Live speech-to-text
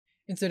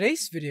In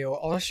today's video,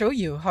 I'll show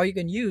you how you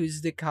can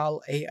use the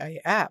Cal AI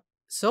app.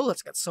 So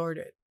let's get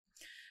started.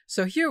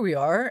 So here we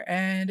are,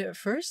 and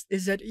first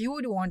is that you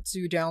would want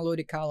to download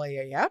the Cal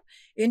AI app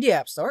in the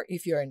App Store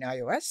if you're in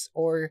iOS,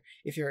 or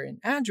if you're in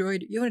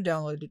Android, you want to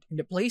download it in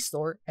the Play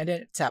Store and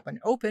then tap on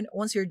open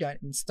once you're done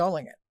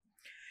installing it.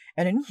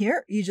 And in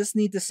here, you just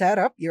need to set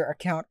up your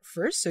account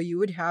first, so you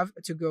would have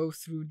to go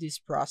through this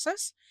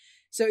process.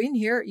 So in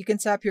here, you can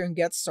tap here and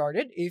get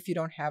started if you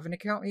don't have an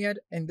account yet,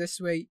 and this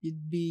way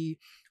you'd be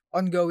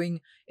ongoing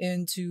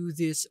into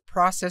this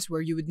process where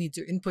you would need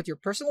to input your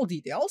personal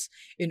details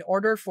in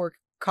order for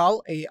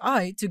Cal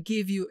AI to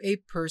give you a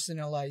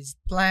personalized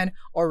plan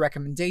or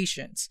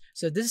recommendations.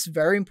 So this is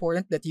very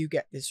important that you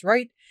get this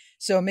right.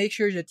 So make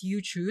sure that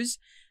you choose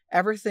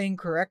everything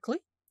correctly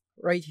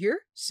right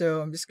here.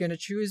 So I'm just going to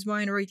choose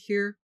mine right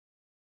here.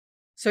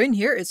 So in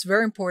here, it's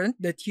very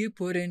important that you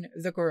put in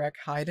the correct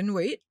height and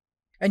weight.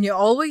 And you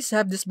always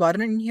have this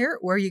button in here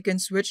where you can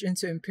switch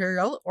into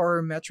imperial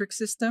or metric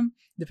system,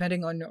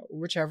 depending on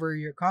whichever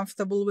you're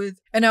comfortable with.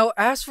 And now,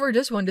 as for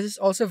this one, this is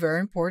also very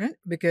important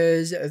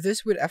because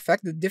this would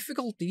affect the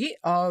difficulty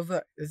of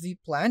the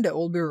plan that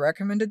will be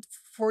recommended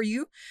for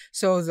you.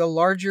 So the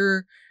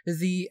larger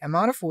the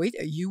amount of weight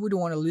you would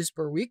want to lose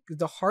per week,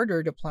 the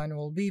harder the plan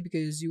will be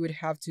because you would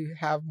have to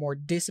have more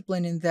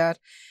discipline in that.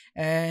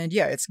 And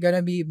yeah, it's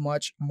gonna be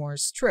much more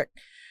strict.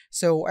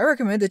 So I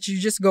recommend that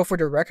you just go for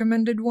the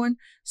recommended one,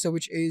 so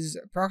which is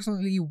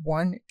approximately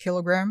 1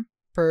 kilogram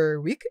per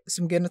week.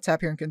 So I'm gonna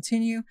tap here and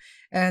continue,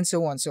 and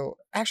so on. So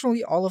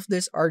actually, all of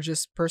this are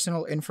just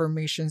personal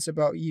informations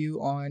about you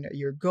on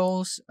your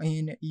goals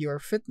in your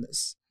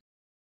fitness.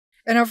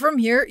 And now from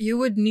here, you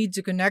would need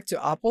to connect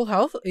to Apple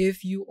Health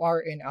if you are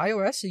in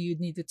iOS. So you'd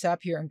need to tap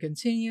here and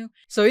continue.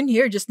 So in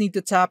here, just need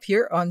to tap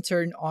here on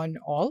turn on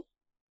all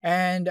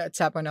and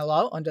tap on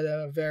allow on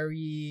the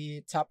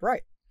very top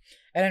right.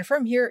 And then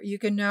from here, you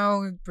can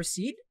now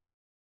proceed.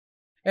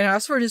 And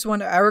as for this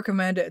one, I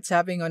recommend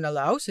tapping on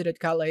allow so that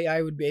Cal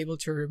AI would be able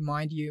to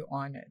remind you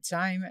on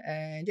time.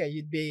 And yeah,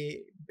 you'd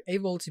be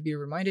able to be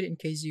reminded in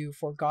case you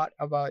forgot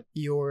about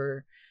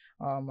your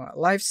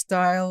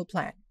lifestyle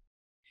plan.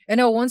 And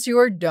now once you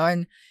are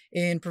done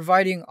in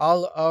providing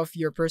all of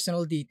your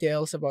personal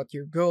details about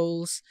your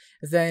goals,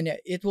 then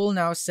it will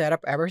now set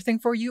up everything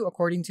for you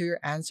according to your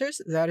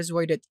answers. That is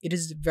why that it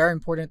is very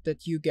important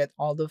that you get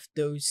all of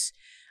those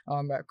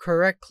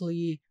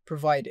correctly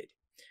provided.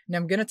 Now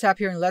I'm gonna tap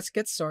here and let's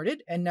get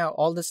started. And now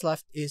all that's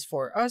left is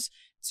for us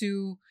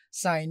to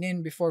sign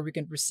in before we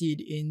can proceed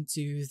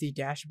into the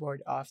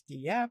dashboard of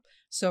the app.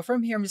 So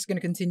from here, I'm just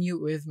gonna continue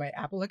with my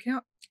Apple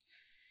account.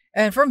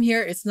 And from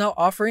here, it's now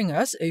offering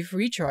us a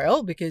free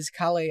trial because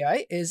Cal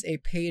AI is a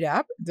paid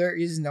app. There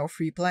is no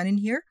free plan in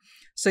here.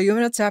 So you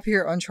want to tap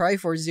here on try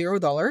for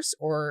 $0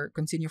 or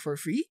continue for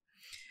free.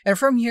 And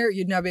from here,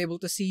 you'd now be able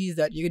to see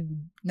that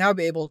you'd now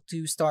be able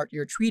to start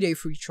your 3-day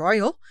free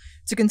trial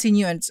to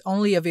continue, and it's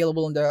only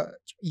available in the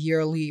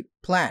yearly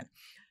plan.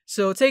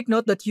 So take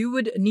note that you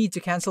would need to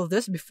cancel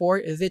this before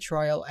the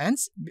trial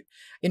ends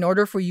in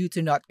order for you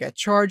to not get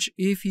charged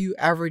if you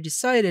ever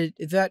decided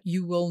that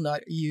you will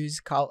not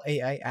use Cal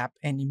AI app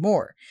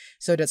anymore.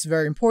 So that's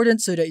very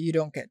important so that you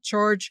don't get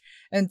charged.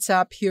 And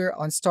tap here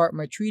on start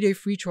my 3-day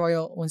free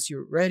trial once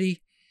you're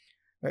ready,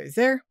 right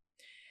there.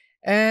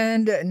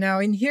 And now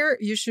in here,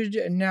 you should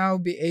now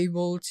be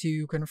able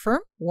to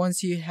confirm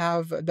once you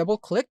have double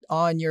clicked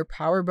on your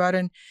power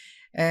button.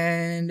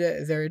 And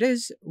there it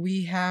is.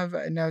 We have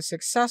now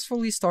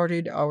successfully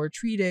started our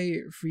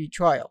 3-day free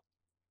trial.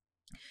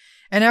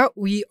 And now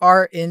we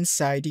are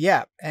inside the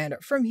app. And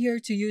from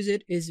here to use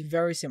it is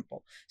very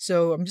simple.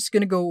 So I'm just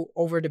going to go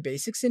over the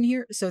basics in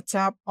here. So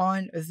tap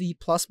on the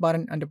plus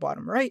button on the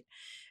bottom right.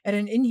 And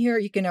then in here,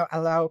 you can now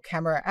allow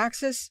camera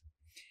access.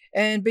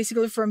 And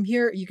basically from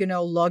here, you can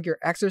now log your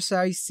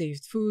exercise,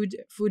 saved food,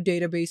 food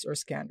database, or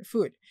scanned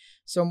food.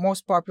 So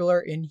most popular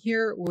in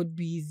here would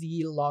be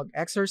the log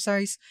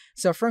exercise.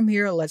 So from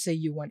here, let's say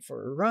you went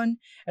for a run.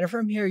 And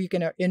from here, you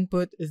can now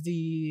input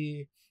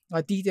the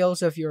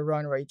details of your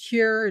run right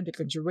here, the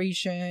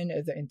duration,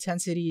 the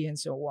intensity, and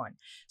so on.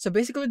 So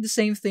basically the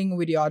same thing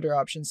with the other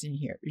options in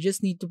here. You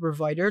just need to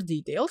provide your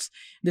details,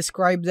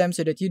 describe them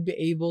so that you'd be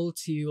able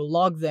to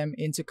log them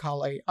into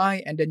Cal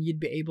AI, and then you'd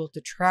be able to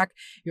track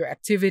your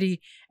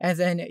activity and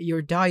then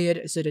your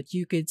diet so that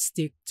you could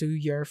stick to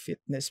your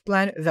fitness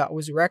plan that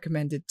was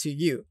recommended to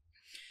you.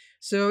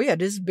 So yeah,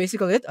 this is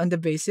basically it on the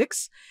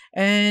basics.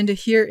 And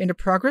here in the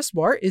progress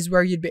bar is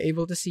where you'd be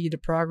able to see the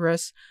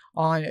progress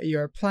on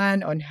your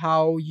plan, on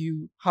how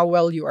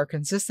well you are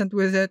consistent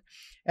with it,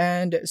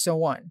 and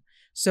so on.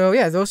 So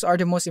yeah, those are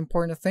the most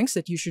important things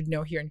that you should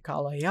know here in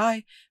Cal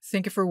AI.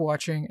 Thank you for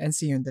watching and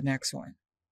see you in the next one.